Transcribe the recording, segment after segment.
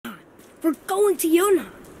We're going to Yona.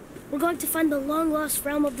 We're going to find the long-lost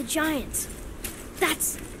realm of the giants.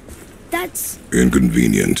 That's...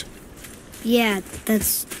 Inconvenient. Yeah,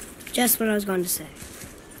 that's just what I was going to say.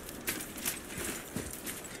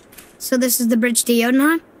 So this is the bridge to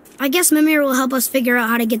Jotunheim? I guess Mimir will help us figure out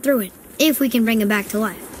how to get through it, if we can bring him back to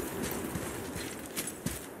life.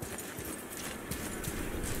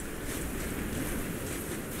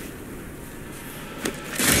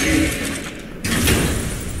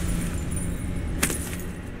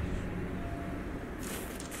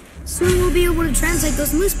 Soon we'll be able to translate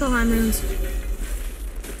those Muspelheim runes.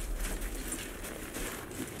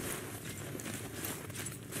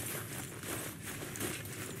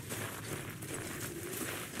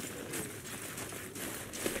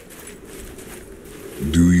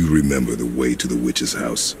 Do you remember the way to the witch's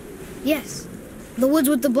house? Yes. The woods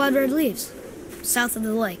with the blood-red leaves. South of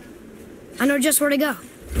the lake. I know just where to go.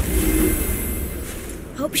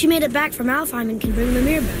 Hope she made it back from Alfheim and can bring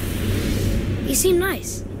Mimir back. He seemed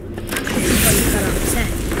nice. Before you cut off his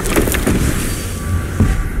head.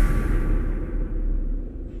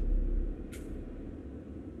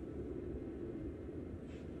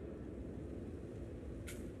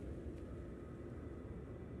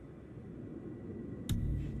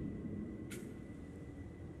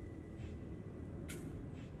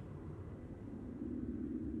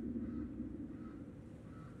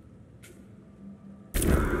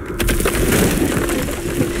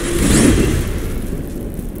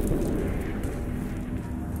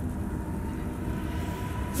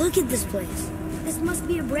 Look at this place. This must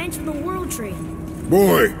be a branch of the World Tree.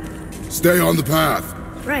 Boy, stay on the path.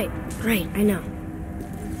 Right, I know.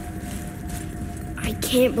 I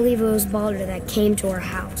can't believe it was Baldur that came to our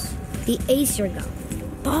house. The Aesir god.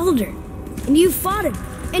 Baldur! And you fought him,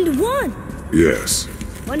 and won! Yes.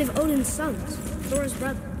 One of Odin's sons, Thor's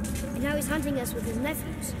brother. And now he's hunting us with his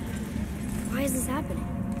nephews. Why is this happening?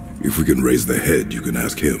 If we can raise the head, you can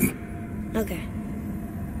ask him. Okay.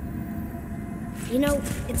 You know,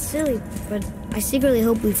 it's silly, but I secretly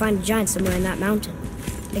hope we find a giant somewhere in that mountain.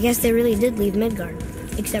 I guess they really did leave Midgard,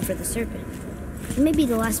 except for the serpent. He may be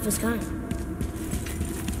the last of his kind.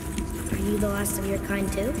 Are you the last of your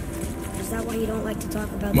kind too? Is that why you don't like to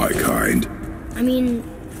talk about My kind? I mean,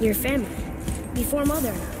 your family. Before Mother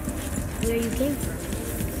and I. Where you came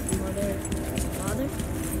from. Mother, father?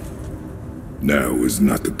 Now is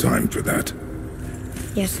not the time for that.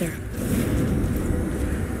 Yes, sir.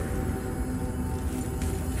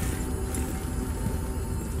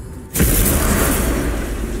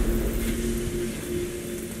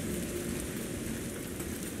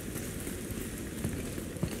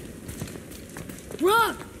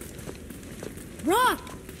 Rock! Rock!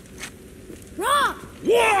 Rock!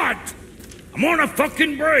 What? I'm on a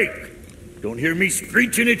fucking break. Don't hear me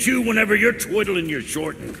screeching at you whenever you're twiddling your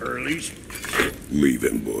short and curlies. Leave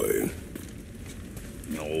him, boy.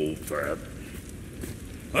 No, Fab.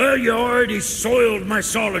 Well, you already soiled my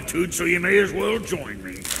solitude, so you may as well join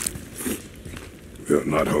me. You're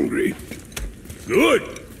not hungry.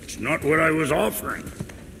 Good. It's not what I was offering.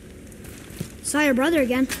 Saw your brother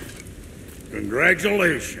again.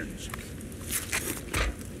 Congratulations.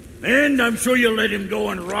 And I'm sure you'll let him go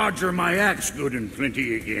and roger my axe good and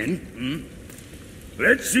plenty again.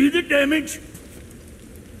 Let's see the damage.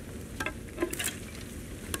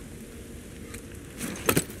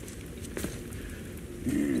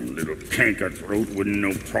 Little canker throat wouldn't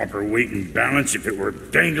know proper weight and balance if it were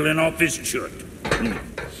dangling off his chut.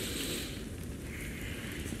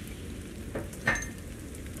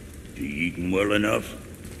 You eating well enough?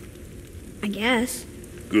 I guess.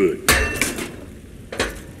 Good.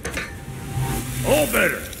 All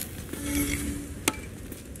better.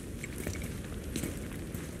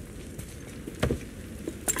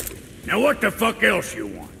 Now what the fuck else you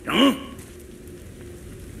want, huh?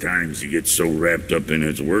 Times he gets so wrapped up in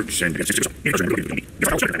his work, send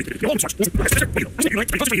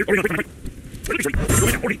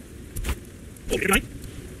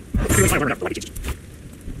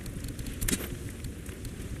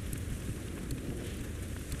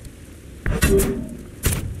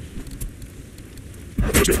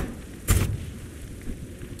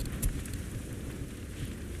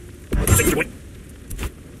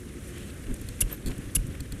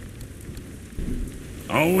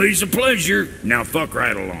Always a pleasure. Now fuck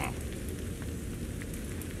right along.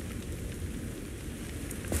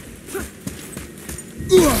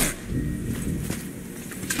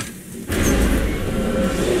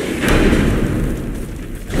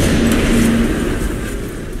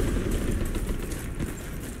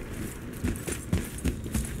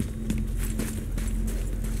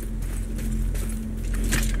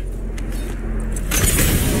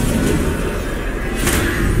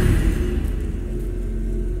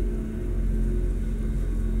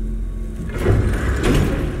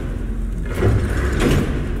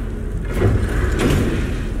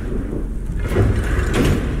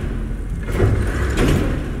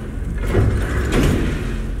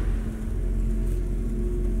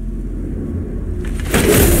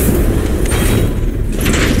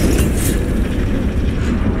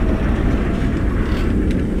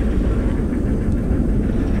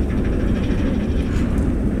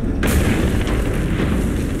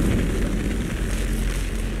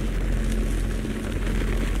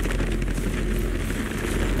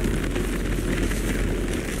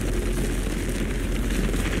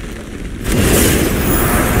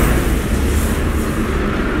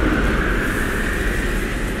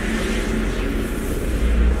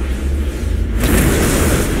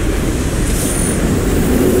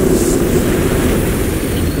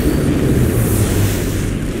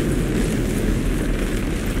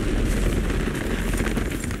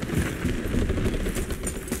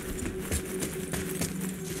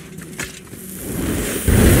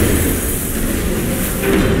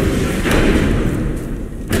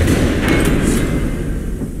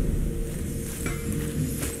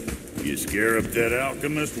 Scare up that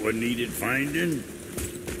alchemist what needed finding?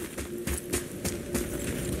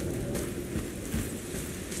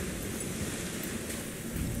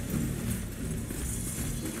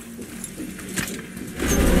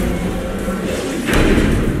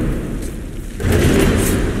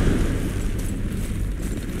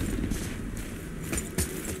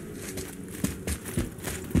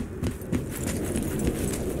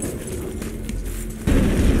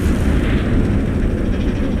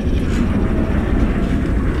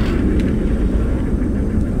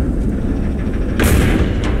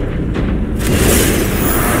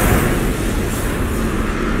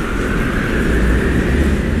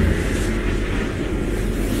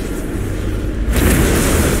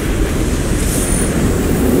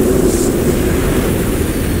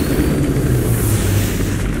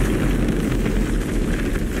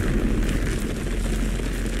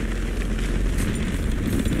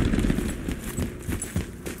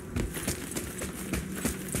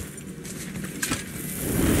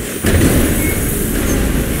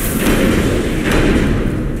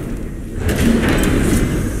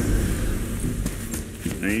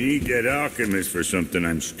 That alchemist for something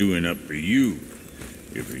I'm stewing up for you.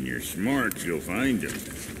 If in your smarts, you'll find him.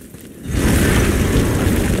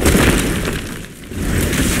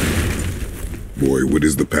 Boy, what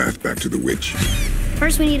is the path back to the witch?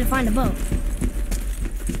 First, we need to find a boat.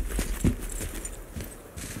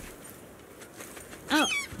 Oh,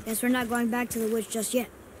 guess we're not going back to the witch just yet.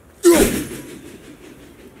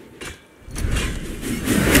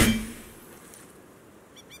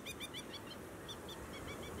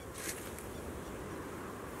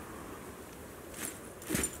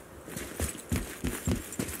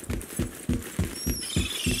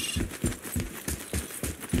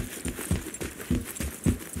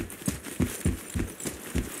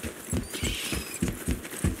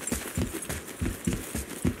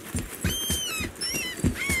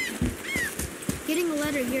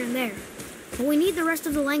 Here and there, but we need the rest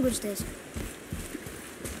of the language disc.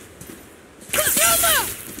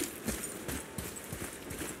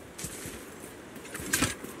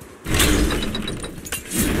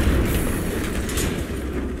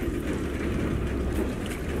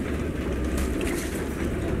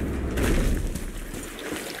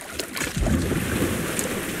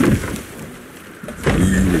 Do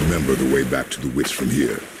you remember the way back to the witch from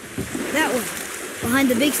here? That way, behind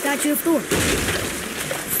the big statue of Thor.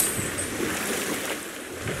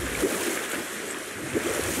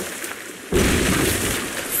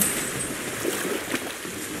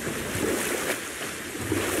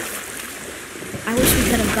 I wish we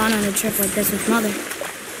could have gone on a trip like this with Mother.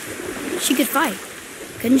 She could fight,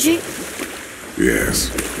 couldn't she?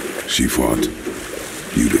 Yes, she fought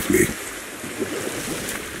beautifully.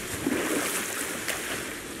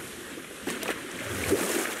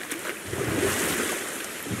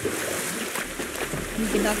 We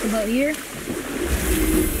can talk about here.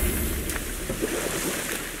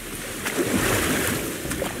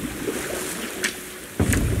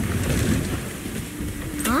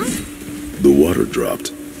 The water dropped.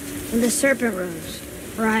 And the serpent rose.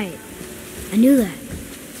 Right. I knew that.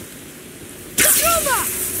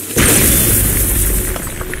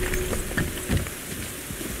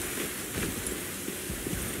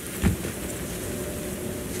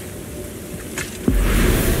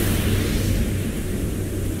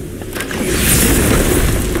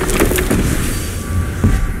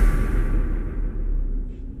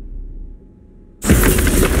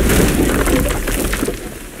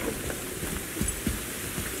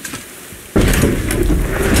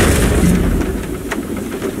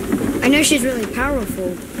 I know she's really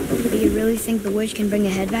powerful, but do you really think the witch can bring a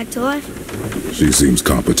head back to life? She seems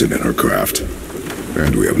competent in her craft,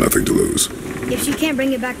 and we have nothing to lose. If she can't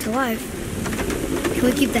bring it back to life, can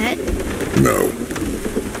we keep the head? No,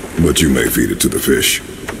 but you may feed it to the fish.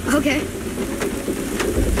 Okay.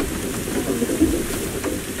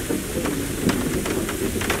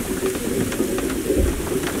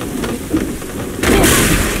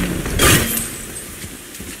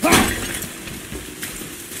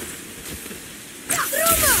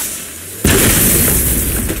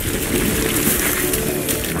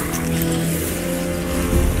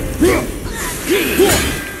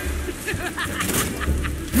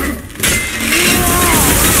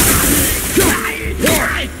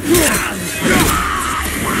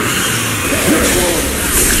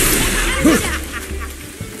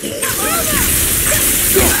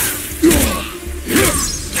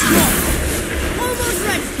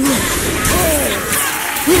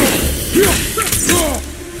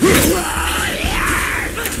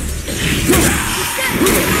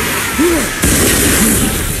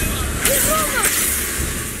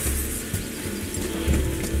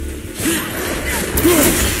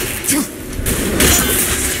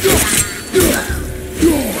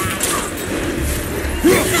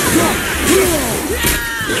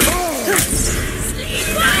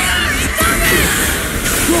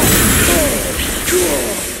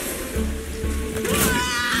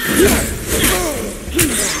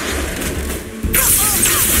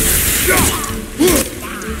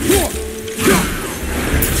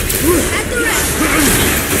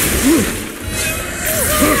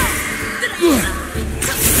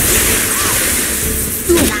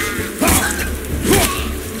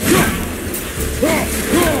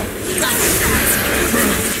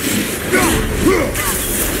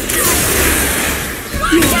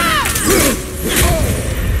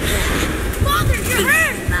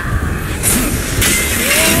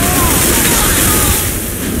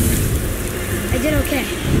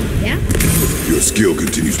 your skill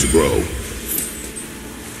continues to grow.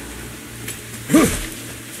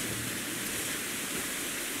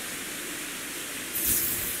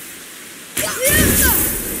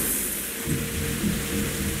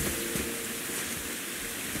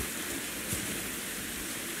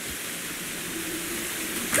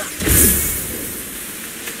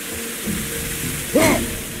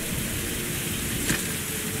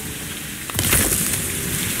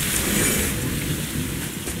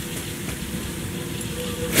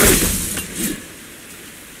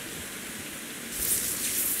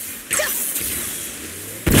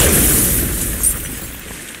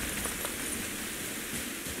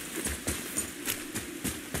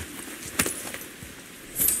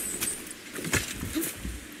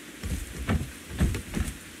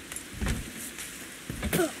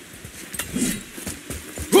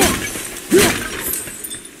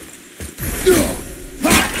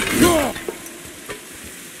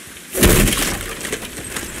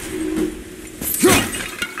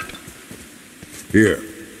 Here,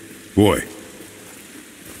 boy.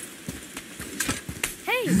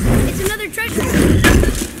 Hey, it's another treasure.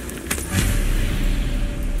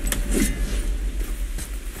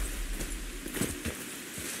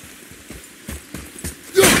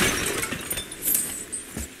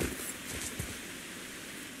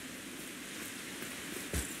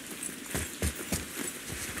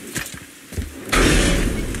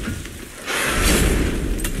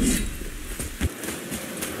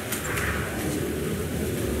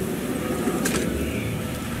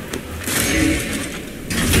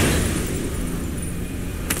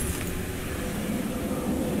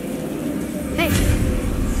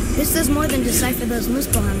 This does more than decipher those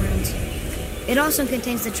Muspelheim runes. It also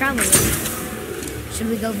contains the travel route. Should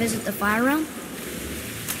we go visit the Fire Realm?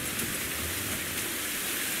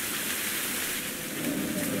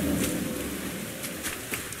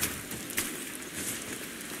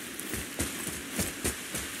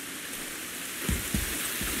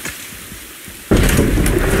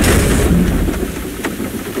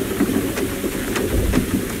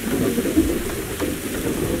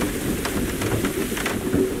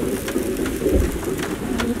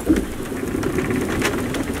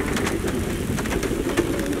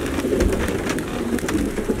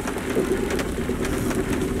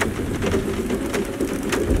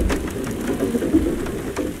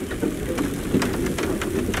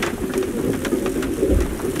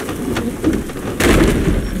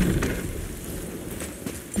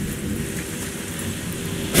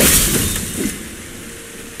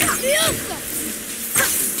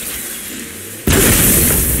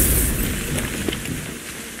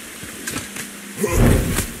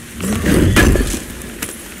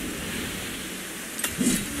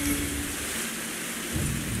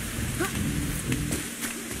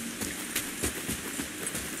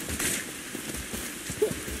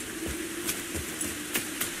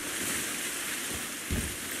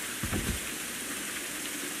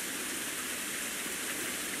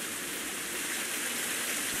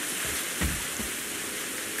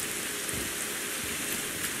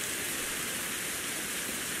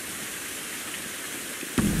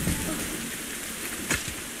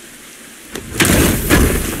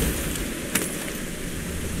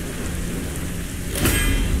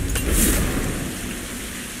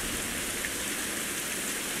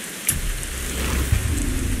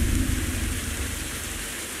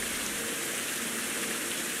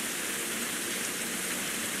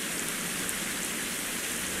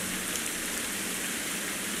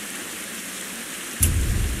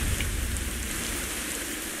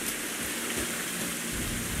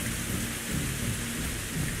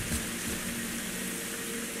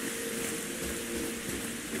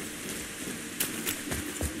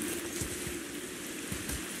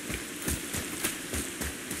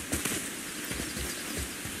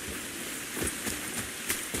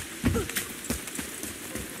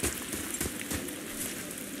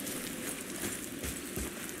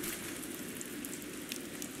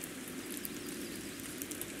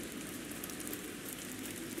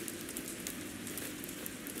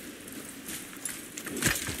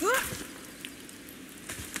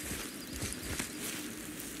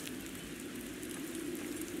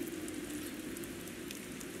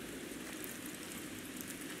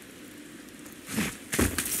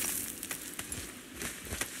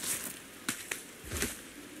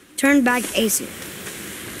 Turn back Aesir.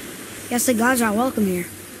 Guess the gods are welcome here.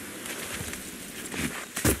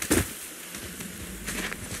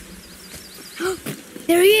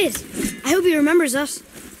 There he is! I hope he remembers us.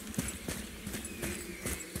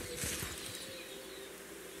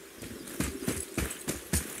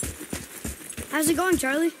 How's it going,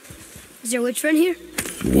 Charlie? Is your witch friend here?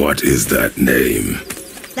 What is that name?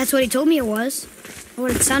 That's what he told me it was. Or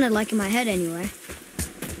what it sounded like in my head anyway.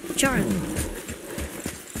 Charlie.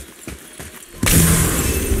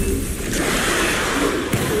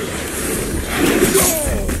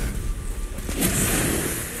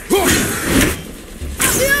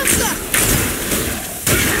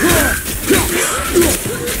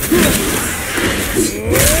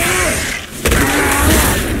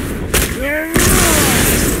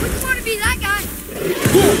 Wouldn't want to be that guy.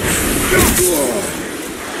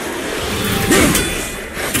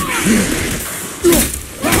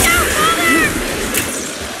 Watch out, Father!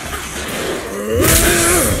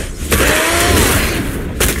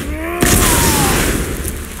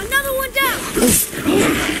 Another one down.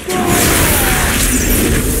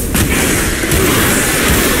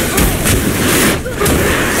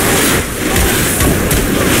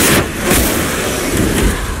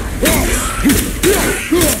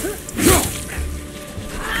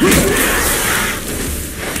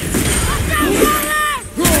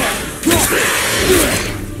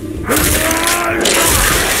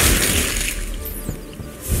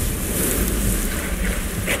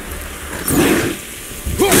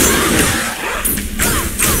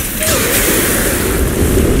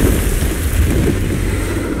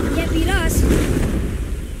 Can't beat us.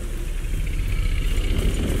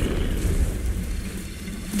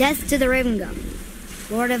 Death to the Raven God,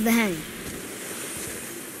 Lord of the Hanged.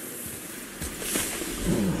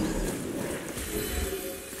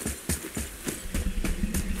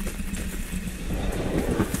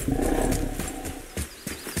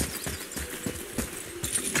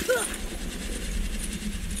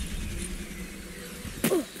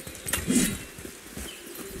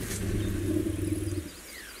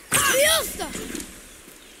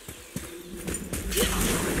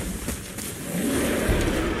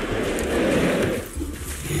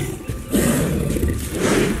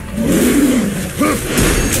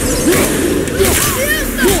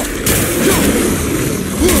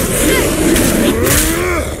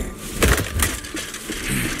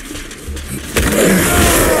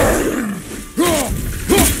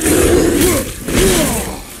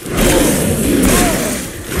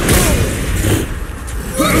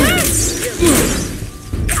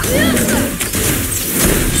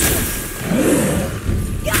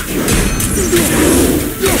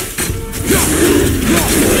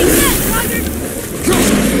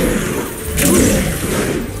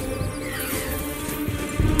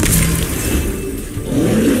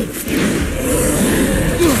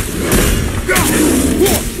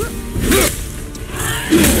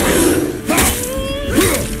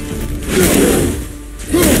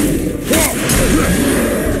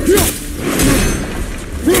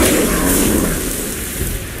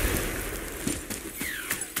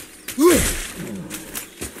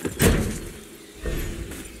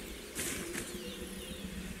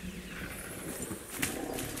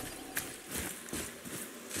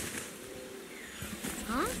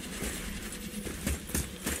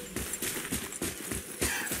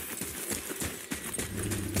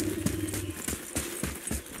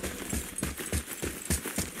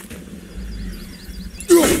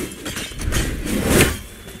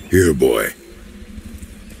 Here, boy.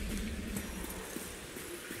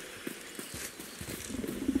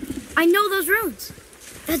 I know those runes.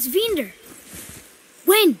 That's Vinder.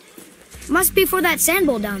 Wind. Must be for that sand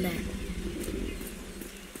bowl down there.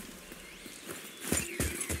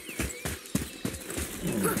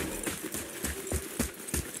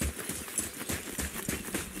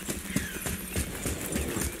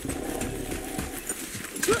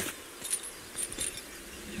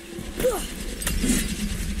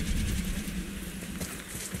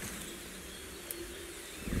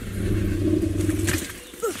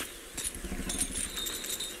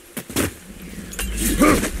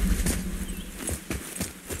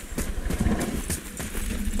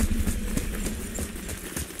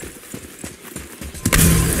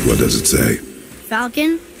 What does it say?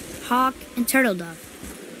 Falcon, hawk, and turtle dove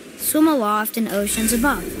swim aloft in oceans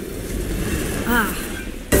above. Ah,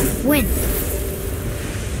 wind.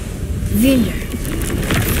 Vinder.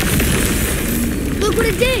 Look what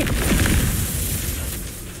it did!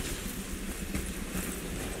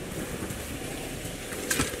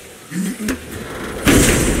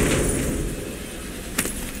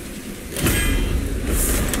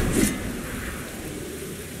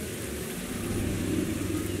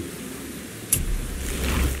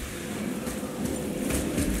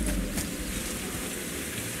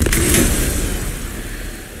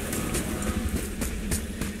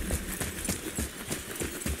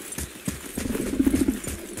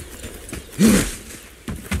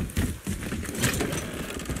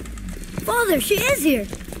 Mother, she is here.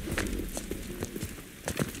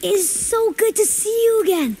 It is so good to see you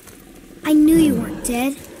again. I knew you weren't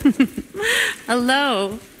dead.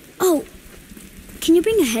 Hello. Oh, can you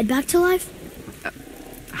bring a head back to life?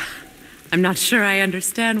 I'm not sure I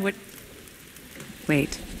understand what...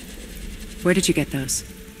 Wait. Where did you get those?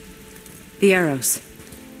 The arrows.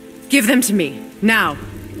 Give them to me, now.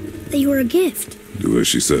 They were a gift. Do as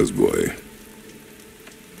she says, boy.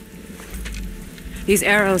 These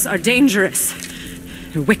arrows are dangerous.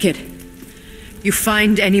 They're wicked. You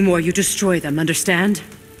find any more, you destroy them, understand?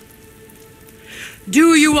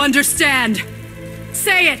 Do you understand?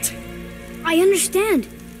 Say it! I understand.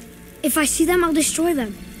 If I see them, I'll destroy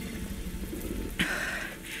them.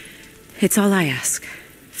 It's all I ask.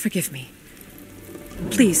 Forgive me.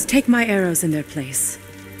 Please, take my arrows in their place.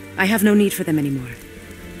 I have no need for them anymore.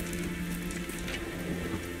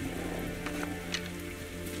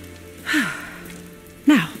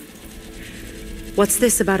 Now, what's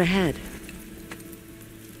this about a head?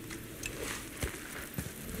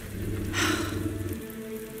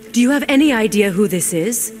 Do you have any idea who this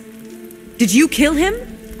is? Did you kill him?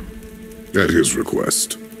 At his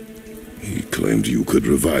request. He claimed you could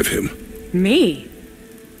revive him. Me?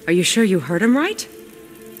 Are you sure you heard him right?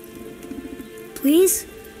 Please?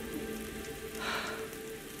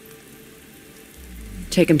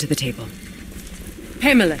 Take him to the table.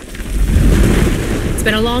 Pamela. It's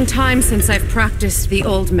been a long time since I've practiced the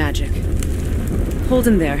old magic. Hold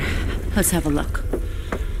him there. Let's have a look.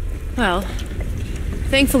 Well,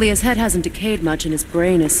 thankfully his head hasn't decayed much and his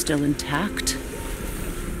brain is still intact.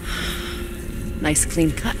 Nice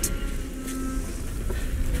clean cut.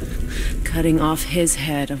 Cutting off his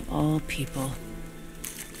head of all people.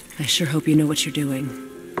 I sure hope you know what you're doing.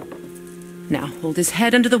 Now, hold his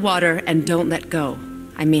head under the water and don't let go.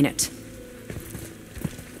 I mean it.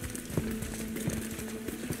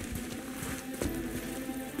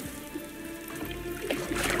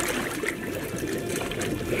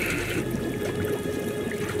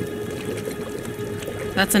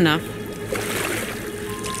 That's enough.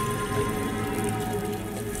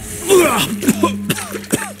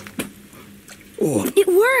 It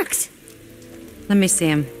worked! Let me see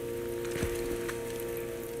him.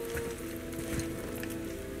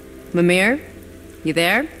 Mimir? You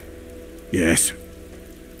there? Yes.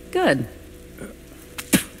 Good.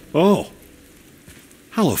 Oh.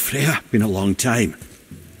 Hello, Freya. Been a long time.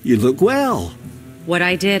 You look well. What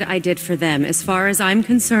I did for them. As far as I'm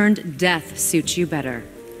concerned, death suits you better.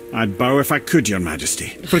 I'd bow if I could, Your Majesty.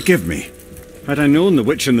 Forgive me. Had I known the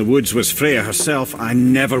witch in the woods was Freya herself, I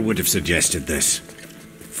never would have suggested this.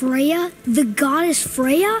 Freya? The goddess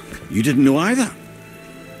Freya? You didn't know either?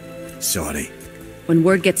 Sorry. When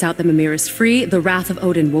word gets out that Mimir is free, the wrath of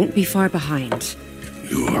Odin won't be far behind.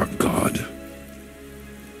 You are God.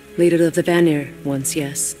 Leader of the Vanir, once,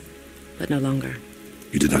 yes. But no longer.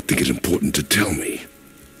 You did not think it important to tell me.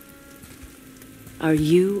 Are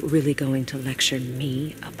you really going to lecture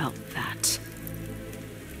me about that?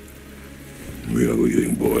 We are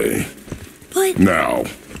leaving, boy. But... Now.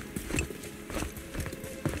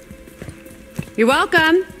 You're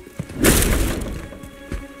welcome!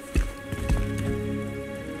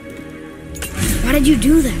 Why did you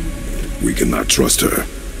do that? We cannot trust her.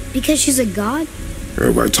 Because she's a god?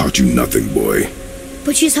 Have I taught you nothing, boy?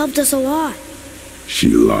 But she's helped us a lot. She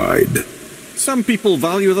lied. Some people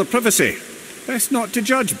value their privacy. Best not to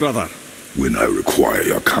judge, brother. When I require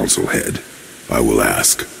your council head, I will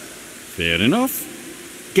ask. Fair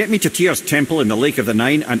enough. Get me to Tyr's temple in the Lake of the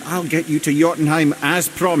Nine, and I'll get you to Jotunheim as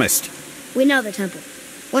promised. We know the temple.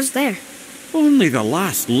 What's there? Only the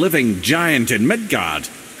last living giant in Midgard.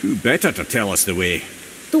 Who better to tell us the way?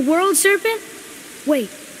 The world serpent?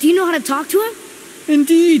 Wait, do you know how to talk to him?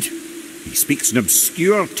 Indeed. He speaks an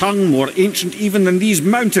obscure tongue more ancient even than these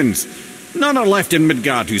mountains. None are left in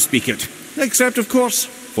Midgard who speak it. Except, of course,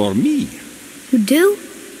 for me. You do?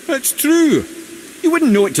 It's true. You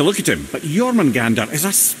wouldn't know it to look at him, but Jormungandr is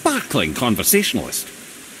a sparkling conversationalist.